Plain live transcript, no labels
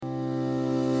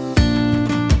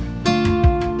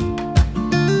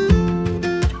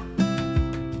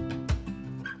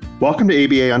Welcome to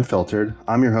ABA Unfiltered.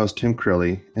 I'm your host, Tim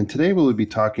Crilly, and today we will be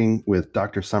talking with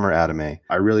Dr. Summer Adame.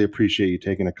 I really appreciate you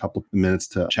taking a couple of minutes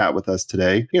to chat with us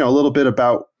today. A little bit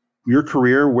about your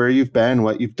career, where you've been,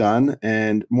 what you've done,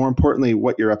 and more importantly,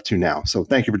 what you're up to now. So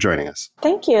thank you for joining us.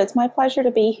 Thank you. It's my pleasure to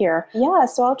be here. Yeah,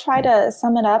 so I'll try to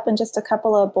sum it up in just a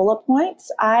couple of bullet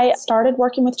points. I started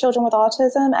working with children with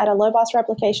autism at a low-boss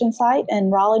replication site in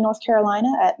Raleigh, North Carolina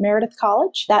at Meredith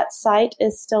College. That site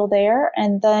is still there.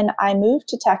 And then I moved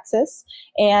to Texas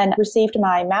and received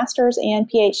my master's and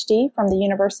PhD from the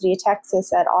University of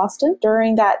Texas at Austin.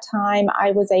 During that time, I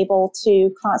was able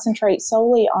to concentrate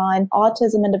solely on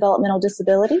autism and developmental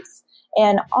disabilities,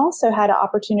 and also had an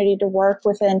opportunity to work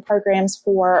within programs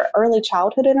for early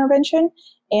childhood intervention.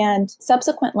 And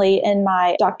subsequently, in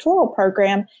my doctoral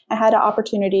program, I had an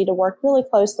opportunity to work really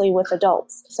closely with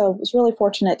adults. So I was really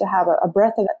fortunate to have a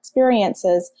breadth of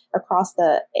experiences across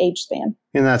the age span.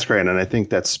 And that's great. And I think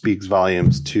that speaks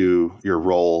volumes to your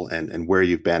role and where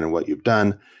you've been and what you've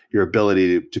done, your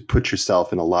ability to put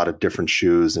yourself in a lot of different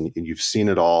shoes, and you've seen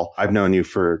it all. I've known you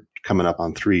for coming up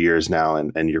on 3 years now,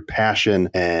 and your passion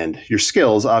and your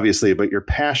skills, obviously, but your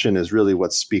passion is really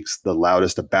what speaks the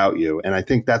loudest about you. And I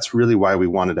think that's really why we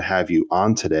wanted to have you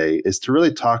on today, is to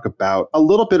really talk about a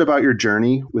little bit about your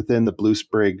journey within the Blue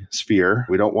Sprig sphere.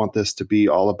 We don't want this to be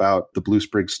all about the Blue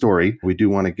Sprig story. We do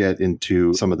want to get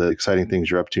into some of the exciting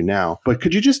things you're up to now. But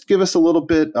could you just give us a little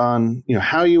bit on,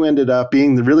 how you ended up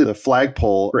being really the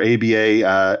flagpole for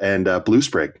ABA and Blue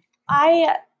Sprig?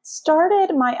 I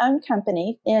started my own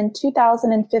company in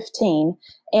 2015,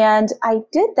 and I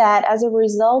did that as a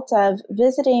result of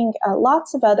visiting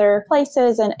lots of other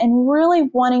places and really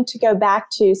wanting to go back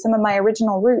to some of my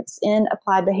original roots in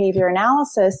applied behavior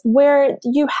analysis, where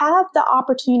you have the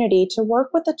opportunity to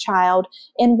work with a child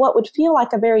in what would feel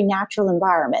like a very natural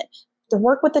environment. To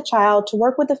work with the child, to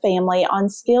work with the family on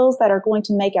skills that are going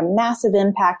to make a massive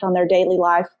impact on their daily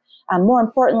life, more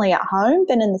importantly at home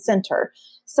than in the center.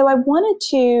 So I wanted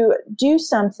to do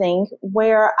something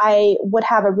where I would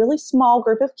have a really small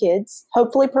group of kids,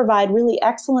 hopefully provide really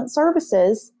excellent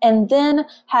services, and then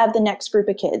have the next group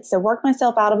of kids. So work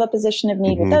myself out of a position of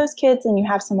need with those kids, and you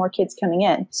have some more kids coming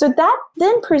in. So that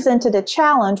then presented a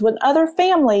challenge when other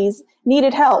families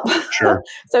needed help. Sure.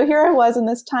 So here I was in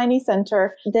this tiny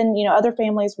center. Then, other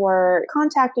families were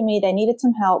contacting me. They needed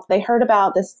some help. They heard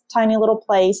about this tiny little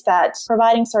place that's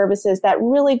providing services that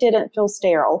really didn't feel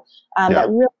sterile. That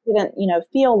really didn't,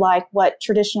 feel like what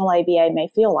traditional ABA may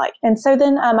feel like. And so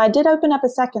then I did open up a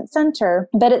second center.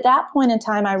 But at that point in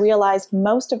time, I realized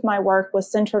most of my work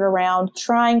was centered around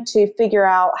trying to figure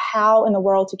out how in the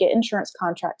world to get insurance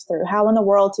contracts through, how in the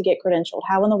world to get credentialed,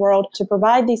 how in the world to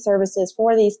provide these services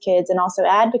for these kids and also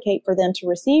advocate for them to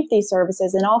receive these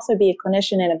services and also be a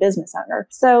clinician and a business owner.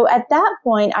 So at that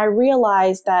point, I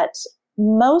realized that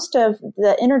most of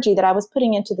the energy that I was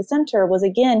putting into the center was,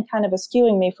 again, kind of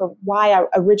eschewing me for why I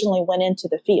originally went into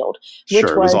the field. Which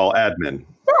sure, it was all admin.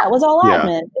 Yeah, it was all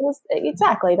admin. It was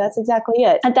that's exactly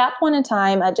it. At that point in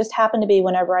time, it just happened to be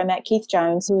whenever I met Keith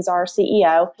Jones, who was our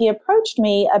CEO. He approached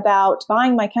me about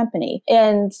buying my company.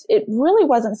 And it really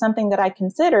wasn't something that I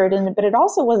considered, but it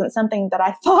also wasn't something that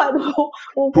I thought, who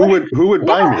would buy me? Who would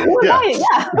buy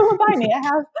me? I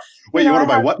have Wait, you want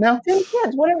to buy what now? 2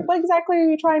 kids. What exactly are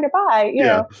you trying to buy?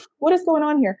 What is going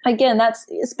on here? Again, that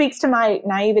speaks to my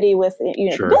naivety with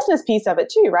Sure. the business piece of it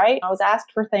too, right? I was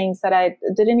asked for things that I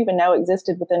didn't even know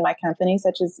existed within my company,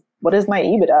 such as what is my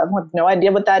EBITDA? I have no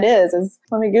idea what that is.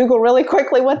 Let me Google really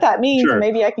quickly what that means, Sure. and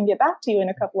maybe I can get back to you in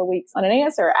a couple of weeks on an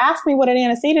answer. Ask me what an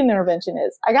antecedent intervention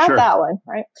is. I got Sure. that one,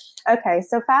 right? Okay,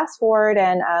 so fast forward,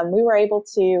 and we were able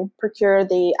to procure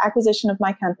the acquisition of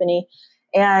my company.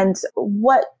 And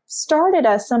what started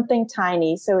as something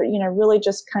tiny, so, really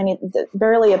just kind of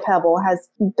barely a pebble, has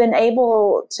been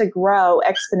able to grow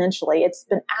exponentially. It's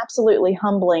been absolutely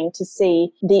humbling to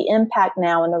see the impact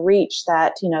now and the reach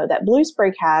that, that Blue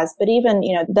Sprig has, but even,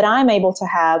 that I'm able to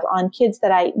have on kids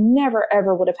that I never,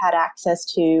 ever would have had access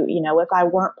to, if I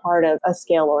weren't part of a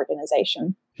scale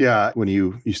organization. Yeah. When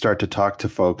you start to talk to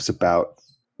folks about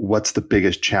what's the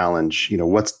biggest challenge,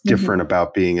 what's different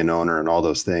about being an owner and all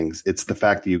those things, it's the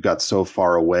fact that you got so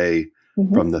far away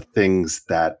from the things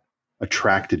that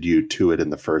attracted you to it in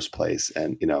the first place,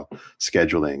 and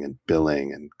scheduling and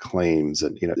billing and claims,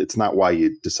 and it's not why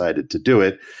you decided to do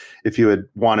it. If you had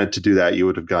wanted to do that, you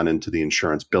would have gone into the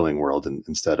insurance billing world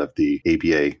instead of the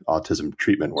ABA autism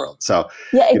treatment world. So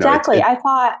yeah, exactly. I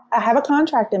thought, I have a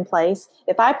contract in place.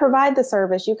 If I provide the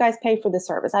service, you guys pay for the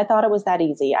service. I thought it was that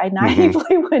easy. I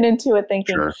naively went into it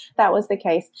thinking that was the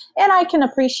case. And I can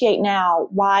appreciate now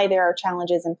why there are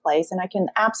challenges in place. And I can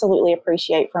absolutely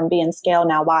appreciate from being scale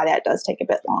now why that does take a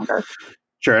bit longer.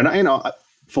 Sure. And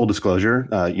full disclosure,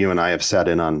 you and I have sat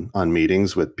in on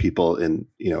meetings with people in,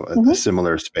 a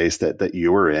similar space that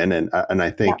you were in. And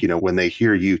I think, when they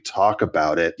hear you talk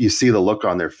about it, you see the look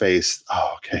on their face.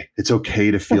 Oh, okay. It's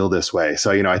okay to feel this way.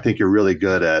 So, I think you're really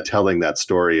good at telling that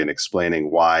story and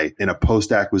explaining why in a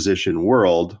post-acquisition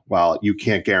world, while you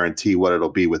can't guarantee what it'll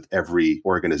be with every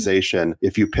organization,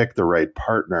 if you pick the right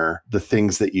partner, the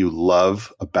things that you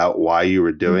love about why you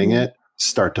were doing it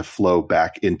start to flow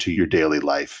back into your daily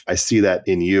life. I see that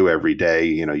in you every day.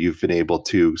 You've been able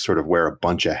to sort of wear a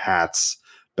bunch of hats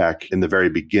back in the very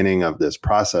beginning of this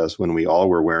process when we all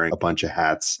were wearing a bunch of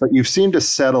hats. But you've seemed to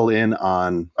settle in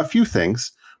on a few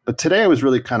things. But today I was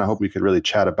really kind of hoping we could really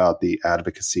chat about the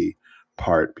advocacy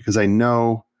part, because I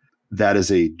know that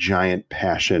is a giant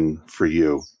passion for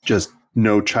you. Just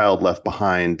no child left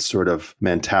behind sort of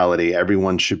mentality.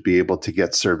 Everyone should be able to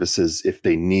get services if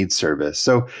they need service.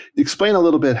 So explain a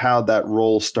little bit how that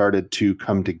role started to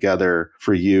come together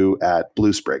for you at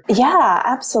Blue Sprig. Yeah,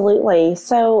 absolutely.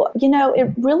 So,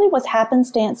 it really was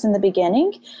happenstance in the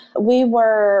beginning. We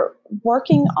were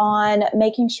working on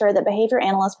making sure that behavior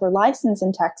analysts were licensed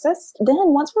in Texas. Then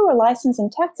once we were licensed in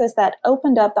Texas, that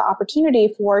opened up the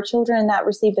opportunity for children that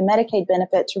received the Medicaid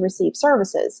benefit to receive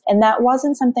services. And that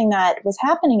wasn't something that was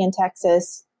happening in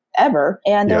Texas ever.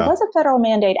 And there was a federal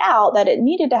mandate out that it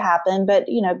needed to happen, but,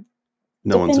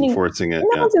 no one's enforcing it.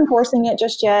 No one's enforcing it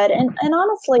just yet. And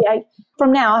honestly,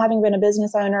 from now, having been a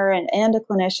business owner and a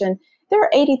clinician, there are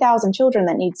 80,000 children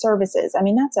that need services. I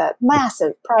mean, that's a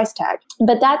massive price tag.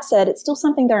 But that said, it's still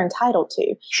something they're entitled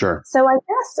to. Sure. So I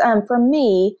guess for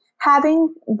me,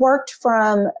 having worked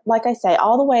from, like I say,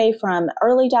 all the way from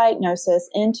early diagnosis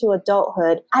into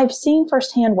adulthood, I've seen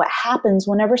firsthand what happens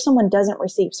whenever someone doesn't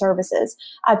receive services.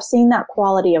 I've seen that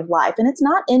quality of life, and it's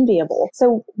not enviable.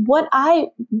 So what I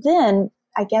then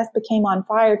became on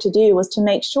fire to do was to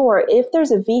make sure if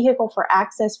there's a vehicle for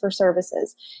access for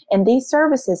services, and these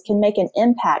services can make an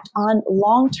impact on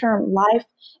long-term life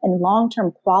and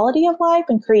long-term quality of life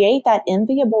and create that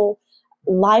enviable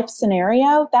life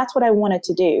scenario, that's what I wanted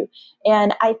to do.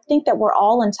 And I think that we're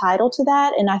all entitled to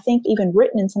that. And I think even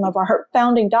written in some of our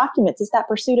founding documents is that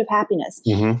pursuit of happiness.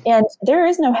 And there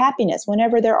is no happiness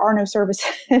whenever there are no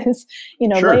services,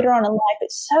 later on in life.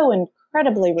 It's so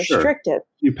incredibly restrictive. Sure.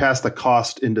 You pass the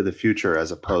cost into the future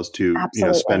as opposed to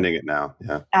spending it now.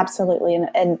 Yeah, absolutely.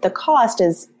 And the cost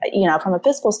is, from a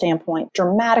fiscal standpoint,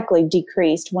 dramatically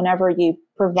decreased whenever you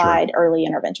provide early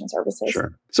intervention services.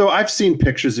 Sure. So I've seen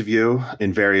pictures of you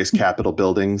in various Capitol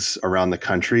buildings around the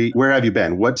country. Where have you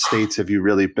been? What states have you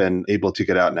really been able to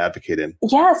get out and advocate in?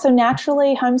 Yeah, so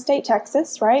naturally, home state,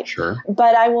 Texas, right? Sure.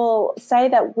 But I will say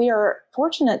that we are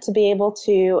fortunate to be able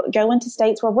to go into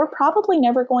states where we're probably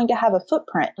never going to have a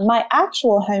footprint. My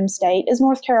actual home state is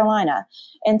North Carolina.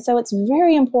 And so it's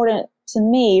very important to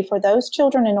me for those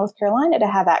children in North Carolina to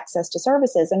have access to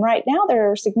services. And right now there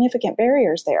are significant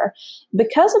barriers there.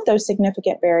 Because of those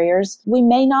significant barriers, we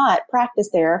may not practice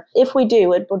there. If we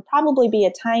do, it would probably be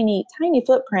a tiny, tiny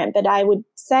footprint. But I would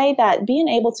say that being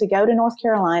able to go to North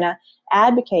Carolina,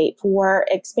 advocate for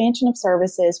expansion of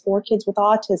services for kids with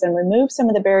autism, remove some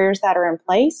of the barriers that are in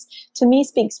place, to me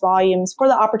speaks volumes for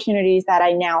the opportunities that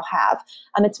I now have.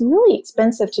 It's really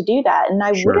expensive to do that. And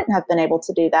I wouldn't have been able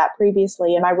to do that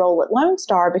previously in my role at Lone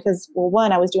Star because, well,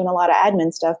 one, I was doing a lot of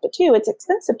admin stuff, but two, it's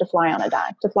expensive to fly on a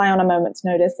dime, to fly on a moment's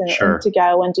notice and to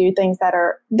go and do things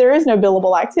there is no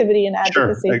billable activity in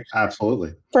advocacy. Sure,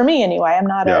 absolutely. For me anyway, I'm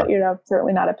not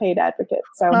certainly not a paid advocate.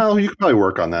 So, well, you could probably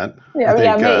work on that.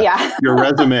 Your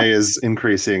resume is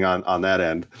increasing on that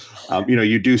end.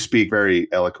 You do speak very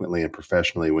eloquently and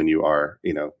professionally when you are,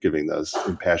 giving those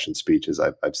impassioned speeches.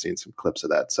 I've seen some clips of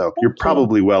that. So you're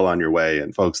probably well on your way.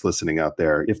 And folks listening out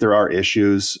there, if there are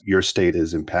issues your state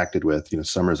is impacted with,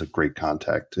 Summer's a great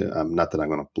contact. Not that I'm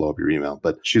going to blow up your email,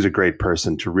 but she's a great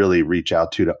person to really reach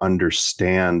out to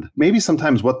understand maybe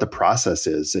sometimes what the process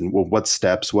is and what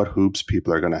steps, what hoops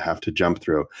people are going to have to jump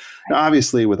through. Now,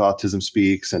 obviously, with Autism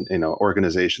Speaks and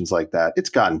organizations like that, it's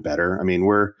gotten better. I mean,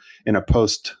 we're in a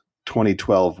post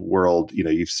 2012 world.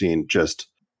 You've seen just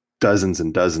dozens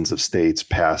and dozens of states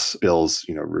pass bills,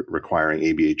 requiring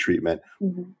ABA treatment,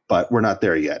 but we're not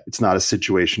there yet. It's not a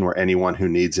situation where anyone who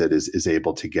needs it is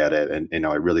able to get it. And,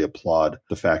 I really applaud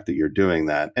the fact that you're doing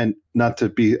that, and not to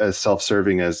be as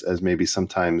self-serving as maybe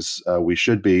sometimes we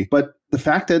should be, but the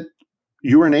fact that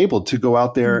you were enabled to go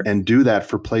out there and do that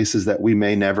for places that we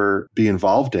may never be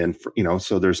involved in,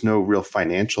 so there's no real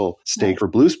financial stake for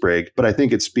Blue Sprig, but I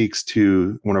think it speaks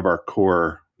to one of our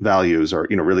core values, or,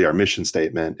 really our mission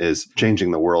statement is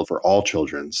changing the world for all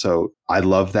children. So I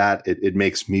love that. It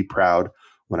makes me proud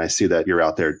when I see that you're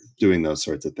out there doing those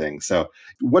sorts of things. So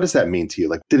what does that mean to you?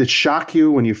 Like, did it shock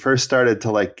you when you first started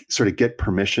to like sort of get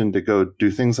permission to go do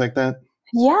things like that?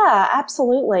 Yeah,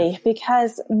 absolutely.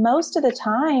 Because most of the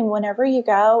time, whenever you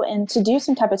go and to do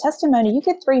some type of testimony, you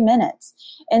get 3 minutes.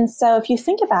 And so if you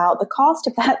think about the cost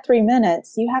of that 3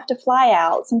 minutes, you have to fly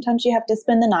out. Sometimes you have to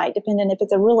spend the night, depending if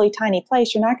it's a really tiny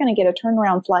place. You're not going to get a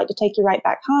turnaround flight to take you right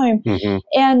back home. Mm-hmm.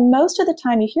 And most of the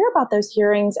time you hear about those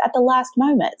hearings at the last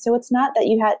moment. So it's not that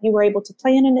you were able to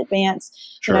plan in advance,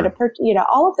 sure.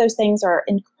 All of those things are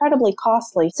incredibly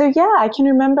costly. So yeah, I can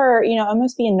remember,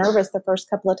 almost being nervous the first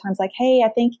couple of times, like, hey, I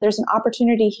think there's an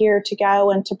opportunity here to go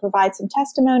and to provide some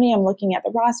testimony. I'm looking at the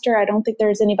roster. I don't think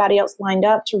there's anybody else lined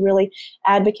up to really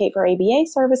advocate for ABA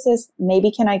services.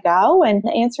 Maybe can I go? And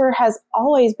the answer has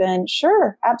always been,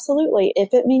 sure, absolutely.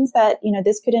 If it means that,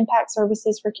 this could impact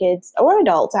services for kids or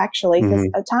adults, actually, because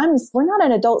at times we're not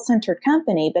an adult-centered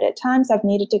company, but at times I've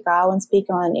needed to go and speak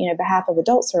on, behalf of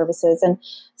adult services. And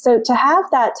so to have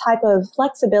that type of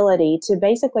flexibility to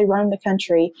basically roam the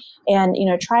country and,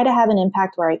 try to have an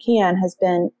impact where I can has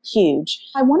been huge.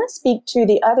 I want to speak to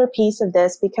the other piece of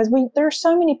this because there are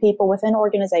so many people within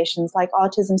organizations like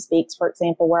Autism Speaks, for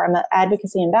example, where I'm an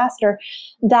advocacy ambassador,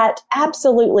 that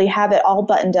absolutely have it all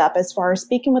buttoned up as far as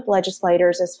speaking with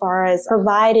legislators, as far as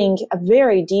providing a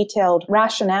very detailed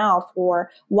rationale for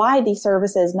why these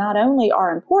services not only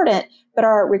are important, but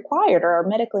are required or are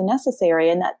medically necessary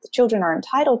and that the children are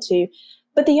entitled to.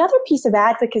 But the other piece of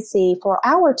advocacy for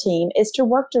our team is to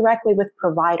work directly with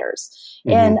providers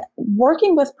and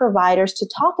working with providers to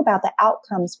talk about the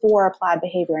outcomes for applied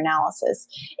behavior analysis.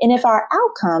 And if our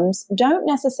outcomes don't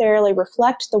necessarily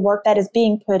reflect the work that is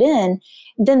being put in,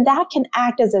 then that can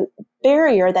act as a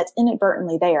barrier that's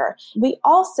inadvertently there. We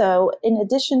also, in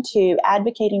addition to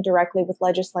advocating directly with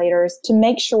legislators to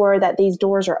make sure that these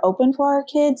doors are open for our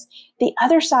kids, the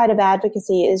other side of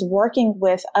advocacy is working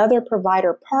with other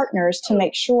provider partners to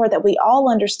make sure that we all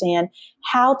understand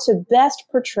how to best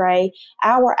portray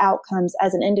our outcomes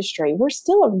as an industry. We're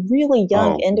still a really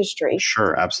young industry.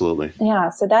 Sure, absolutely.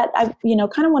 Yeah, so that I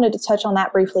kind of wanted to touch on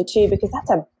that briefly too, because that's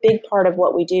a big part of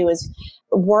what we do is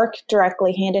work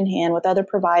directly hand in hand with other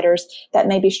providers that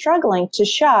may be struggling to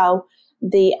show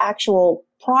the actual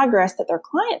progress that their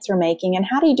clients are making, and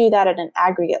how do you do that at an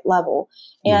aggregate level?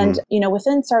 And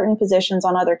within certain positions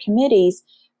on other committees,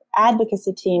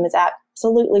 advocacy team is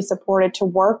absolutely supported to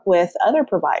work with other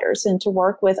providers and to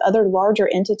work with other larger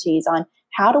entities on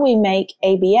how do we make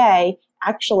ABA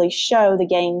actually show the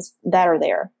gains that are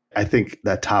there. I think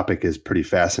that topic is pretty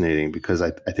fascinating because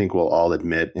I think we'll all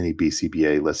admit, any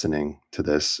BCBA listening to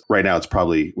this right now, it's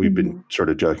probably, we've been sort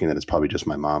of joking that it's probably just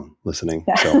my mom listening.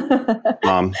 Yeah. So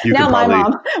you now can my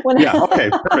probably, mom. Yeah. Okay.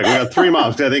 Perfect. We got 3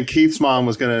 moms. I think Keith's mom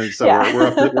was going to, so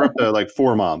we're up to like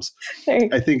 4 moms.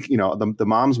 I think, the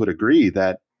moms would agree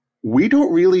that we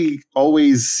don't really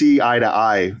always see eye to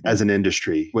eye as an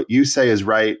industry. What you say is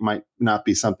right might not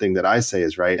be something that I say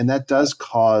is right. And that does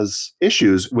cause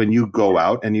issues when you go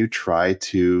out and you try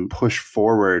to push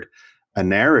forward a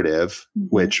narrative,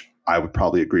 which I would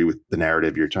probably agree with the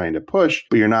narrative you're trying to push,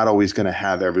 but you're not always going to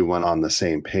have everyone on the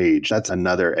same page. That's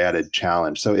another added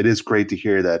challenge. So it is great to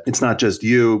hear that it's not just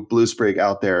you, Blue Sprig,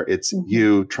 out there. It's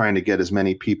you trying to get as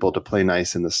many people to play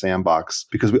nice in the sandbox,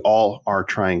 because we all are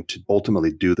trying to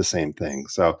ultimately do the same thing.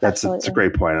 So that's a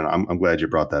great point. And I'm glad you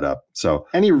brought that up. So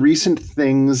any recent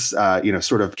things,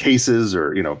 sort of cases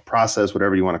or, process,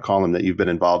 whatever you want to call them, that you've been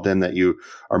involved in that you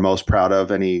are most proud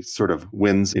of? Any sort of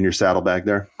wins in your saddlebag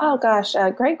there? Oh, gosh.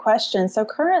 Great question. So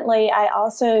currently, I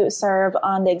also serve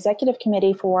on the executive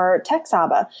committee for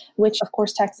TxABA, which, of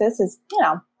course, Texas is,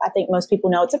 I think most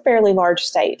people know it's a fairly large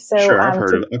state. So sure, I've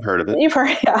heard of it. You've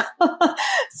heard, yeah.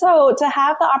 So to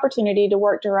have the opportunity to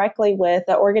work directly with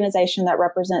the organization that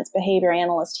represents behavior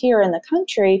analysts here in the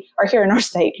country, or here in our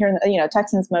state, here in the,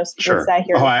 Texans most would say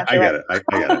here. I get it. I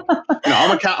get it.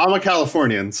 I'm a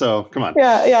Californian, so come on.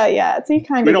 Yeah. So you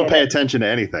kind of we don't pay attention to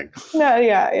anything. No,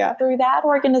 yeah. Through that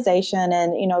organization,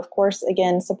 and of course,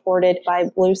 again supported by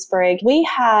Blue Sprig, we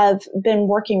have been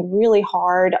working really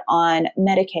hard on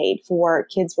Medicaid for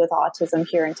kids with autism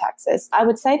here in Texas. I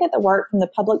would say that the work from the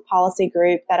public policy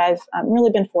group that I've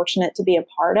really been fortunate to be a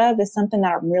part of is something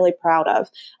that I'm really proud of.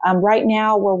 Right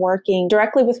now, we're working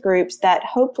directly with groups that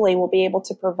hopefully will be able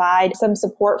to provide some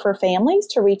support for families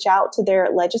to reach out to their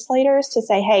legislators to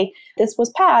say, hey, this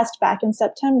was passed back in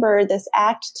September, this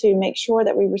act to make sure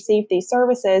that we receive these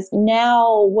services.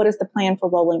 Now, what is the plan for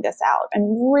rolling this out?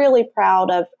 I'm really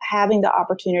proud of having the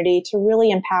opportunity to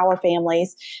really empower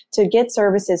families to get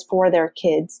services for their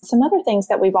kids. Some other things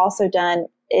that we've also done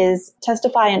is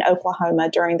testify in Oklahoma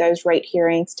during those rate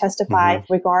hearings, testify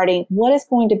regarding what is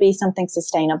going to be something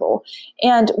sustainable.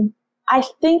 And I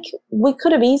think we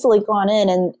could have easily gone in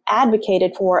and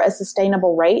advocated for a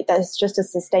sustainable rate that's just a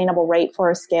sustainable rate for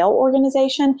a scale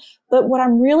organization. But what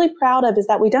I'm really proud of is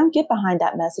that we don't get behind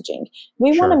that messaging.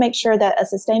 We want to make sure that a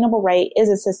sustainable rate is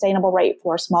a sustainable rate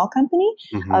for a small company,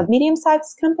 a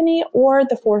medium-sized company, or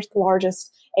the fourth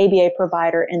largest ABA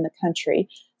provider in the country.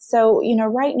 So,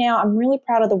 right now I'm really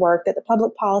proud of the work that the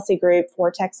Public Policy Group for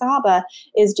TxABA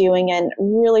is doing, and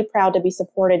really proud to be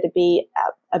supported to be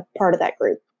a part of that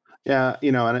group. Yeah,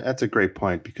 and that's a great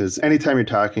point, because anytime you're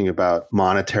talking about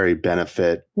monetary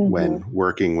benefit when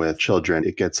working with children,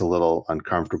 it gets a little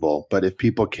uncomfortable. But if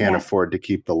people can't afford to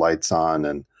keep the lights on,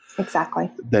 and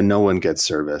exactly, then no one gets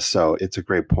service. So it's a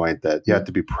great point that you have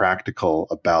to be practical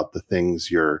about the things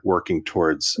you're working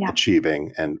towards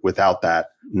achieving. And without that,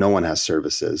 no one has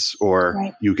services,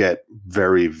 or you get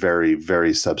very, very,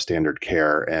 very substandard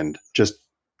care. And just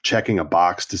checking a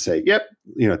box to say, yep,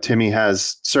 Timmy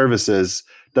has services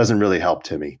doesn't really help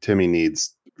Timmy. Timmy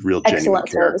needs real genuine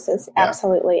care. Services. Yeah.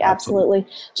 Absolutely.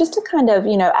 Just to kind of,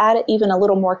 add even a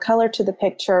little more color to the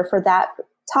picture for that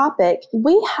topic,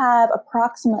 we have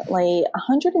approximately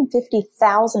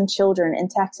 150,000 children in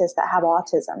Texas that have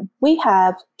autism. We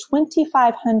have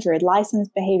 2,500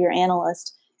 licensed behavior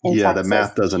analysts in Texas. Yeah, the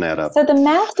math doesn't add up. So the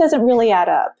math doesn't really add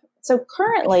up. So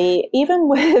currently, even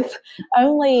with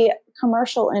only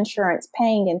commercial insurance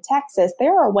paying in Texas,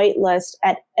 there are wait lists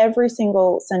at every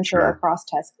single center across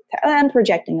Texas. I'm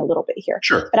projecting a little bit here,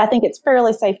 but I think it's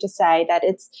fairly safe to say that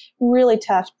it's really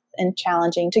tough and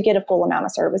challenging to get a full amount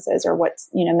of services, or what's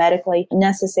medically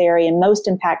necessary and most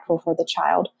impactful for the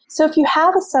child. So if you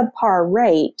have a subpar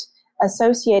rate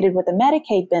associated with a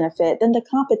Medicaid benefit, then the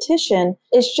competition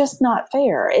is just not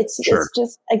fair. It's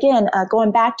just, again,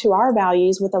 going back to our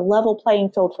values with a level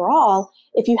playing field for all.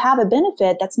 If you have a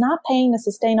benefit that's not paying the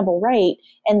sustainable rate,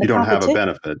 and you don't have a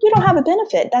benefit. You don't have a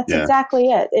benefit. That's exactly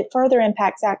it. It further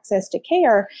impacts access to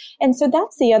care. And so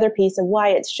that's the other piece of why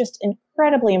it's just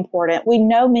incredibly important. We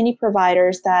know many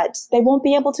providers that they won't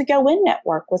be able to go in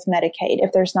network with Medicaid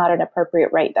if there's not an appropriate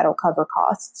rate that'll cover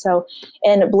costs. So,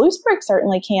 and Blue Sprig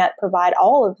certainly can't provide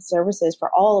all of the services for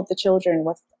all of the children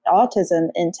with autism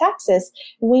in Texas.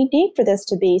 We need for this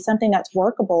to be something that's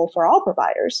workable for all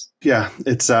providers. Yeah,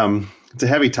 it's a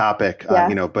heavy topic,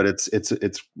 but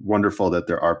it's wonderful that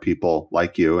there are people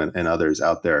like you and others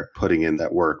out there putting in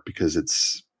that work, because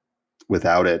it's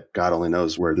without it, God only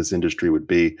knows where this industry would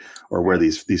be, or where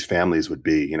these families would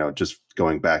be. Just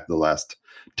going back the last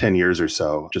 10 years or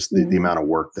so, just the amount of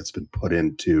work that's been put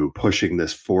into pushing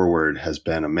this forward has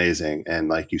been amazing. And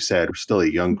like you said, we're still a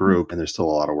young group, and there's still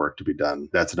a lot of work to be done.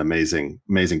 That's an amazing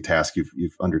task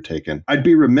you've undertaken. I'd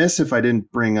be remiss if I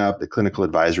didn't bring up the clinical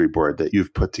advisory board that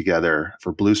you've put together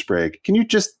for Blue Sprig. Can you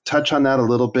just touch on that a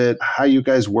little bit? How you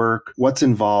guys work, what's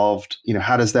involved?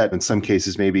 How does that in some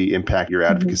cases maybe impact your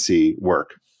advocacy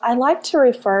work? I like to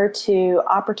refer to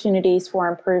opportunities for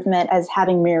improvement as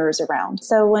having mirrors around.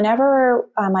 So whenever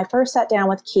I first sat down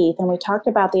with Keith and we talked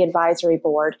about the advisory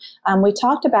board, we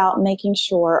talked about making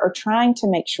sure, or trying to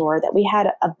make sure, that we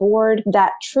had a board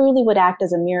that truly would act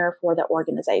as a mirror for the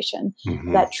organization,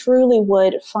 that truly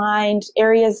would find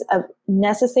areas of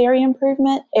necessary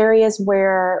improvement, areas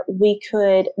where we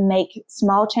could make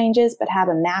small changes but have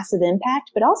a massive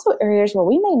impact, but also areas where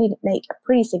we may need to make a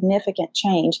pretty significant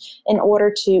change in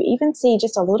order to even see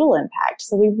just a little impact.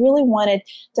 So we really wanted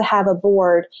to have a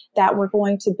board that were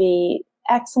going to be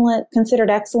considered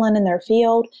excellent in their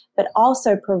field, but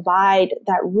also provide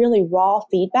that really raw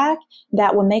feedback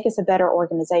that will make us a better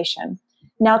organization.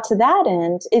 Now, to that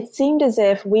end, it seemed as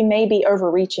if we may be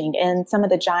overreaching in some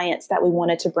of the giants that we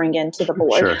wanted to bring into the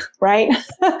board, right?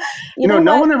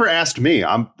 No one ever asked me.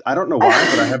 I don't know why,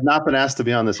 but I have not been asked to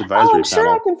be on this advisory I'm sure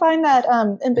panel. I can find that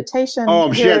invitation.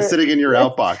 It's sitting in your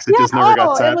outbox. It just never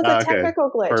got sent. It was a technical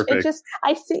glitch. Perfect.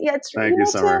 I see. Yeah, it's Thank you,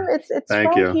 Summer. Tim, it's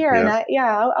right here, and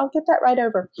I'll get that right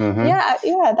over.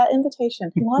 That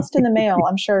invitation lost in the mail,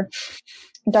 I'm sure.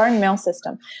 Darn mail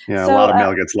system. Yeah, so, a lot of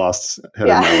mail gets lost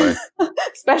heading my way.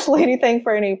 Especially anything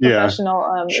for any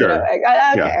professional. Sure.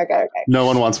 Okay. No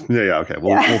one wants. Okay.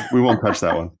 We won't touch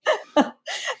that one.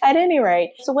 At any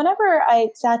rate, so whenever I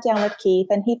sat down with Keith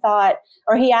and he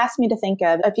asked me to think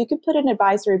of, if you could put an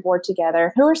advisory board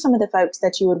together, who are some of the folks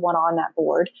that you would want on that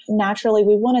board? Naturally,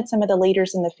 we wanted some of the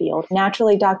leaders in the field.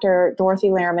 Naturally, Dr. Dorothy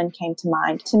Lehrman came to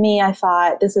mind. To me, I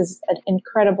thought this is an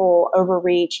incredible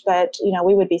overreach, but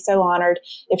we would be so honored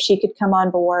if she could come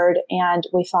on board. And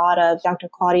we thought of Dr.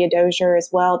 Claudia Dozier as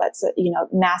well. That's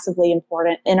massively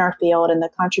important in our field, and the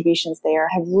contributions there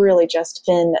have really just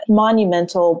been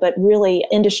monumental, but really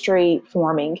industry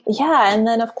forming. Yeah, and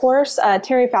then of course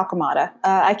Terry Falcomata.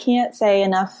 I can't say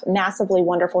enough massively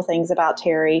wonderful things about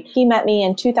Terry. He met me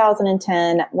in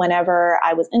 2010 whenever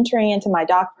I was entering into my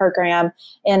doc program,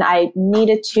 and I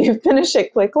needed to finish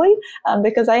it quickly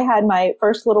because I had my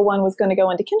first little one was going to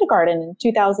go into kindergarten in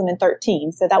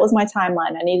 2013. So that was my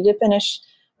timeline. I needed to finish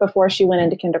before she went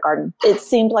into kindergarten. It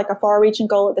seemed like a far-reaching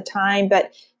goal at the time,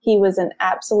 but he was an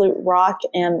absolute rock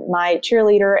and my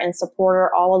cheerleader and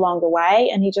supporter all along the way.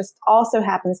 And he just also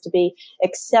happens to be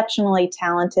exceptionally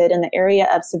talented in the area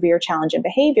of severe challenge and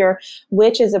behavior,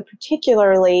 which is a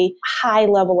particularly high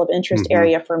level of interest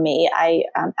area for me. I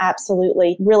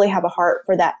absolutely really have a heart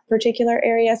for that particular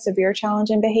area, severe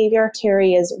challenge and behavior.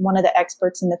 Terry is one of the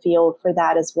experts in the field for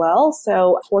that as well.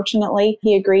 So fortunately,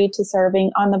 he agreed to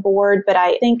serving on the board. But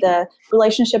I think the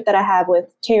relationship that I have with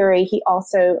Terry, he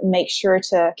also makes sure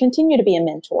to continue to be a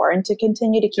mentor and to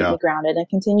continue to keep me grounded and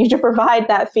continue to provide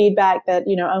that feedback that,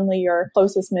 only your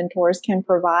closest mentors can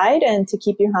provide, and to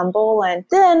keep you humble. And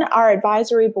then our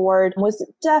advisory board was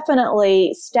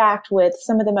definitely stacked with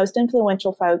some of the most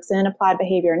influential folks in applied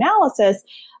behavior analysis.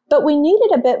 But we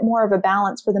needed a bit more of a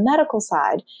balance for the medical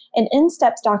side. And in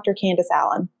steps Dr. Candace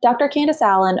Allen. Dr. Candace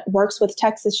Allen works with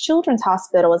Texas Children's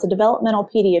Hospital as a developmental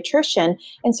pediatrician.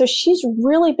 And so she's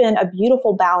really been a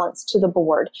beautiful balance to the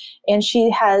board. And she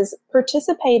has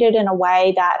participated in a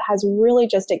way that has really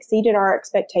just exceeded our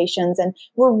expectations. And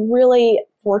we're really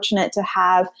fortunate to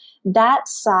have that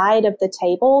side of the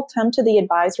table come to the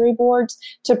advisory boards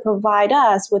to provide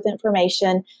us with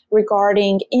information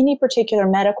regarding any particular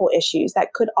medical issues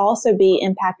that could also be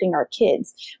impacting our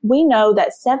kids. We know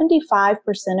that 75%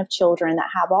 of children that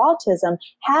have autism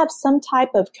have some type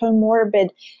of comorbid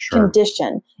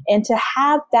condition. And to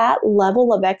have that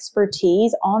level of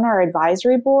expertise on our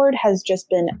advisory board has just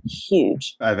been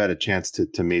huge. I've had a chance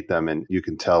to meet them, and you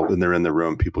can tell when they're in the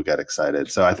room, people get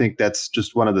excited. So I think that's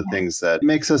just one of the things that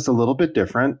makes us a little bit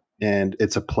different. And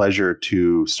it's a pleasure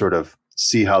to sort of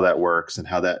see how that works and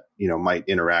how that, might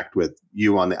interact with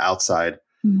you on the outside.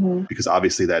 Because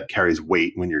obviously that carries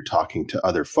weight when you're talking to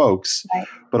other folks,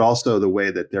 but also the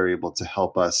way that they're able to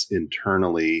help us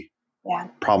internally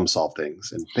problem solve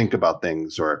things and think about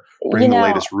things or bring the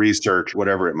latest research,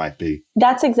 whatever it might be.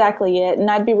 That's exactly it.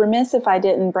 And I'd be remiss if I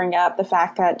didn't bring up the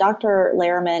fact that Dr.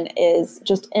 Lehrman is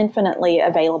just infinitely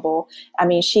available. I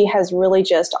mean, she has really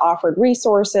just offered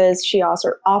resources. She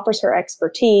also offers her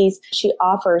expertise. She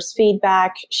offers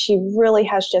feedback. She really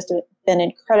has just been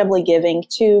incredibly giving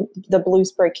to the Blue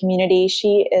Spray community.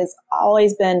 She has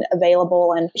always been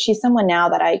available, and she's someone now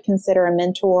that I consider a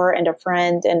mentor and a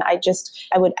friend. And I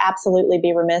would absolutely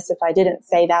be remiss if I didn't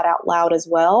say that out loud as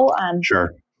well.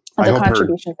 Sure. The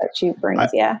contributions that she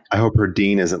brings. I hope her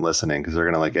dean isn't listening, because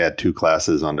they're going to add 2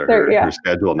 classes onto her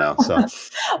schedule now. So,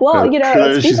 well,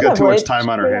 she's got too much time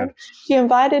on her hand. She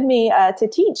invited me to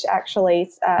teach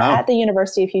actually at the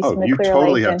University of Houston. You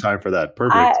totally have time for that.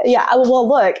 Perfect. Well,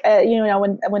 look,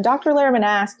 when Dr. Lehrman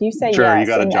asked, you say yes. You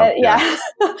got to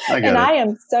jump. And I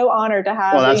am so honored to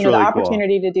have the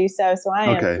opportunity to do so. So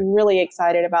I am really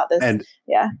excited about this. And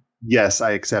yes, I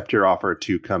accept your offer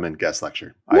to come and guest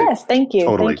lecture. Yes, thank you.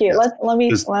 Totally, thank you. Yes. Let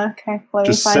me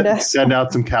send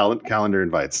out some calendar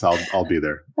invites. I'll be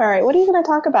there. All right. What are you going to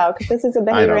talk about? Because this is a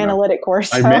behavior analytic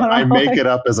course. I make it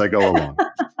up as I go along.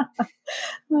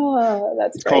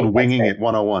 That's great. Called Winging It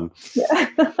 101.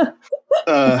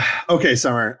 Yeah. Okay,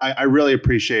 Summer, I really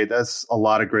appreciate that's a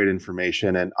lot of great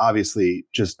information. And obviously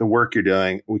just the work you're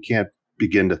doing, we can't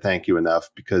begin to thank you enough,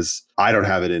 because I don't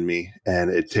have it in me.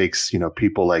 And it takes,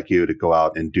 people like you to go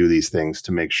out and do these things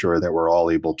to make sure that we're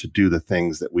all able to do the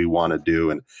things that we want to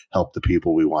do and help the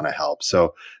people we want to help.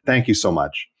 So thank you so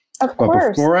much. Of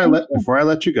course. But before I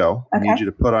let you go, I need you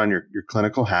to put on your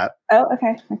clinical hat. Oh,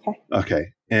 okay. Okay.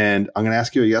 And I'm going to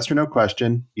ask you a yes or no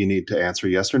question. You need to answer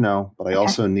yes or no, but I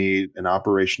also need an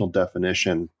operational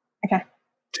definition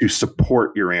to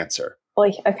support your answer.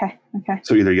 Okay.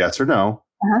 So either yes or no.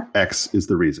 X is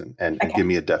the reason, and give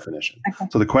me a definition.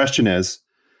 So the question is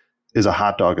a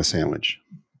hot dog a sandwich?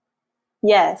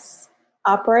 Yes.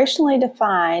 Operationally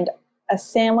defined, a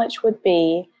sandwich would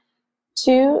be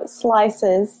 2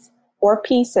 slices or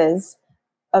pieces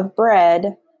of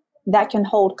bread that can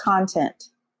hold content.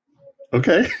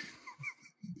 Okay.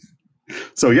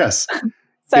 So yes,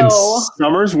 So in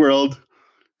Summer's world,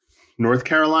 North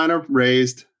Carolina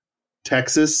raised,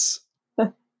 Texas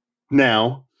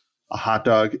now, a hot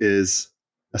dog is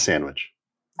a sandwich.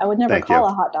 I would never Thank call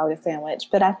you. a hot dog a sandwich,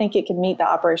 but I think it could meet the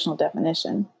operational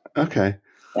definition. Okay.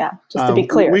 Yeah, just to be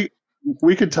clear.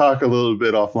 We could talk a little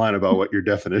bit offline about what your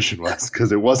definition was,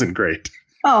 because it wasn't great.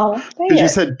 Oh, dang Because it. you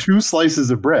said 2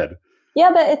 slices of bread. Yeah,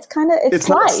 but it's It's sliced.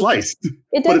 not sliced.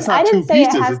 It but does. it's not I didn't 2 say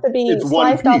pieces. it has to be It's one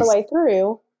sliced all the piece. way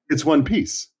through. It's 1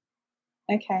 piece.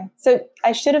 Okay. So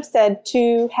I should have said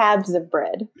 2 halves of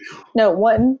bread. No,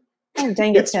 1. Oh,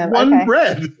 dang it, It's Tim. one Okay.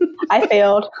 bread. I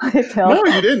failed. I failed. No,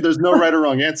 you didn't. There's no right or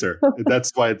wrong answer.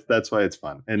 That's why it's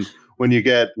fun. And when you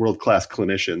get world-class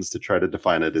clinicians to try to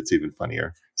define it, it's even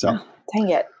funnier. So, Dang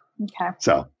it. Okay.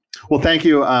 So, well, thank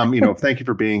you. Thank you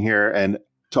for being here, and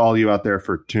to all you out there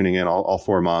for tuning in. All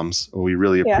 4 moms, we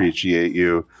really appreciate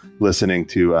you listening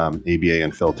to ABA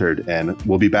Unfiltered, and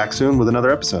we'll be back soon with another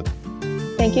episode.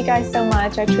 Thank you guys so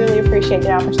much. I truly appreciate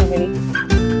the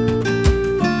opportunity.